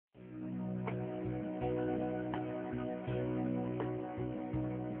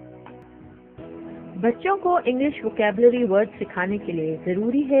बच्चों को English vocabulary word सिखाने के लिए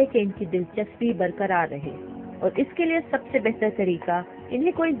ज़रूरी है कि इनकी दिलचस्पी बरकरार रहे और इसके लिए सबसे बेहतर तरीका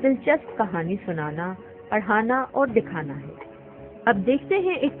इन्हें कोई दिलचस्प कहानी सुनाना, पढ़ाना और दिखाना है। अब देखते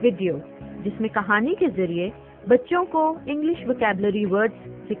हैं एक वीडियो जिसमें कहानी के जरिए बच्चों को इंग्लिश वोकैबुलरी वर्ड्स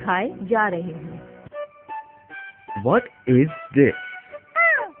सिखाए जा रहे हैं। What is this?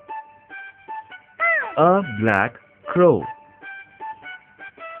 A black crow.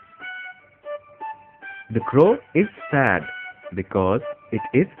 The crow is sad because it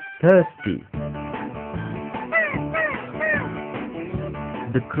is thirsty.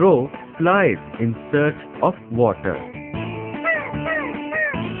 The crow flies in search of water.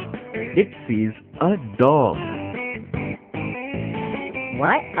 It sees a dog.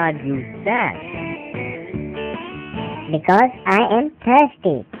 Why are you sad? Because I am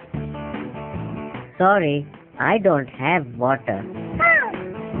thirsty. Sorry, I don't have water.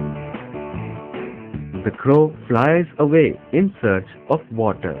 The crow flies away in search of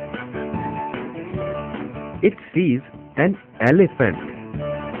water. It sees an elephant.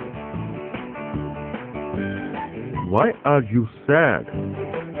 Why are you sad?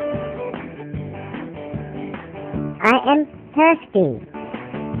 I am thirsty.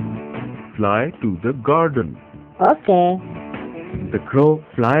 Fly to the garden. Okay. The crow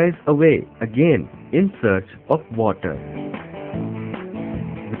flies away again in search of water.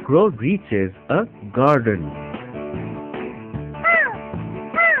 The crow reaches a garden.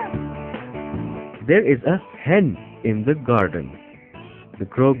 There is a hen in the garden. The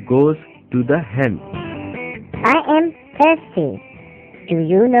crow goes to the hen. I am thirsty. Do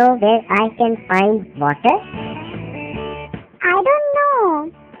you know where I can find water? I don't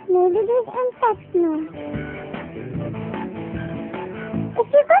know. Maybe these insects know. If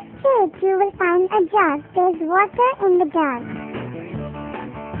you go straight, you will find a jug. There's water in the jug.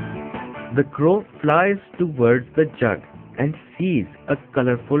 The crow flies towards the jug and sees a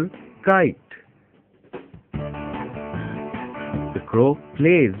colorful kite. The crow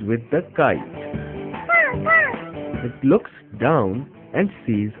plays with the kite. It looks down and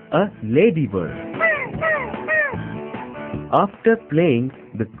sees a ladybird. After playing,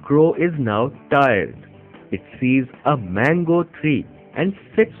 the crow is now tired. It sees a mango tree and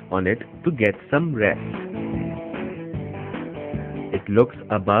sits on it to get some rest. It looks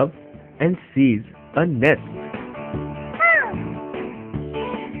above and sees a nest.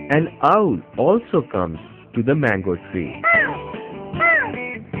 An owl also comes to the mango tree.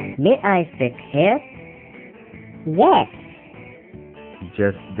 May I sit here? Yes.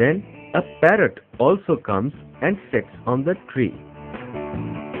 Just then, a parrot also comes and sits on the tree.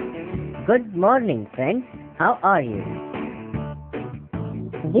 Good morning, friends. How are you?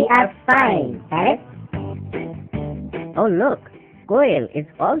 We are fine, Parrot. Oh, look. Quail is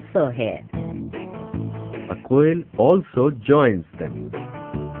also here. A quail also joins them.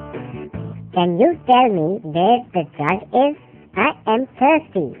 Can you tell me where the jug is? I am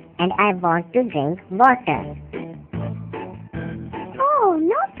thirsty and I want to drink water. Oh,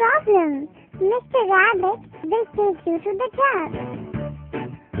 no problem. Mr. Rabbit will take you to the jug.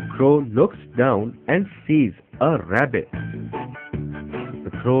 The crow looks down and sees a rabbit.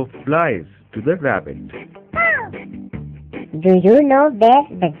 The crow flies to the rabbit. Do you know where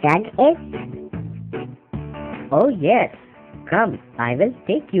the jug is? Oh, yes. Come, I will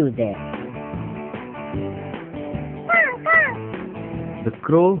take you there. The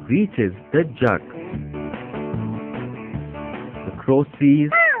crow reaches the jug. The crow sees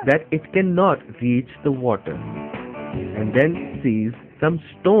that it cannot reach the water and then sees some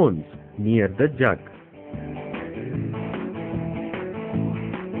stones near the jug.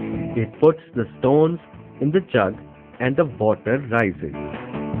 It puts the stones in the jug and the water rises.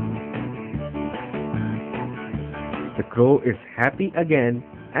 The crow is happy again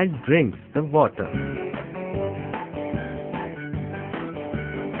and drinks the water.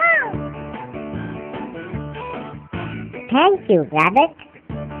 Thank you, Rabbit.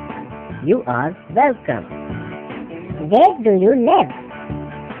 You are welcome. Where do you live?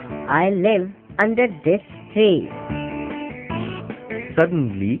 I live under this tree.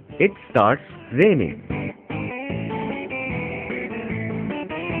 Suddenly, it starts raining.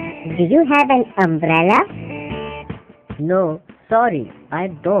 Do you have an umbrella? No, sorry, I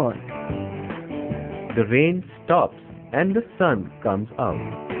don't. The rain stops and the sun comes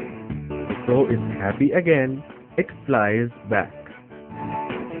out. The crow is happy again. It flies back.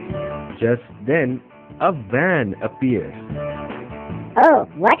 Just then, a van appears. Oh,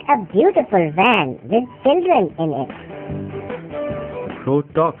 what a beautiful van with children in it. The crow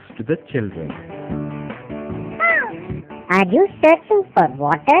talks to the children. Are you searching for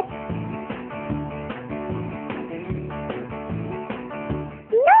water?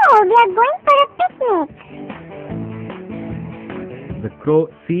 No, we are going for a picnic. The crow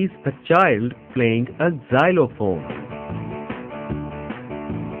sees a child playing a xylophone.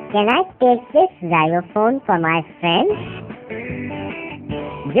 Can I take this xylophone for my friend?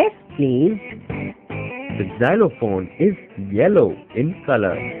 Yes, please. The xylophone is yellow in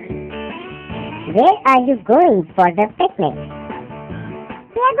color. Where are you going for the picnic?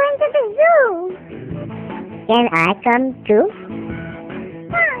 We are going to the zoo. Can I come too?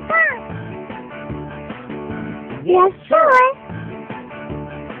 Yes, sure.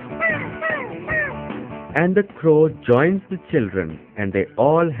 And the crow joins the children and they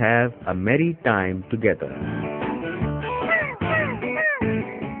all have a merry time together.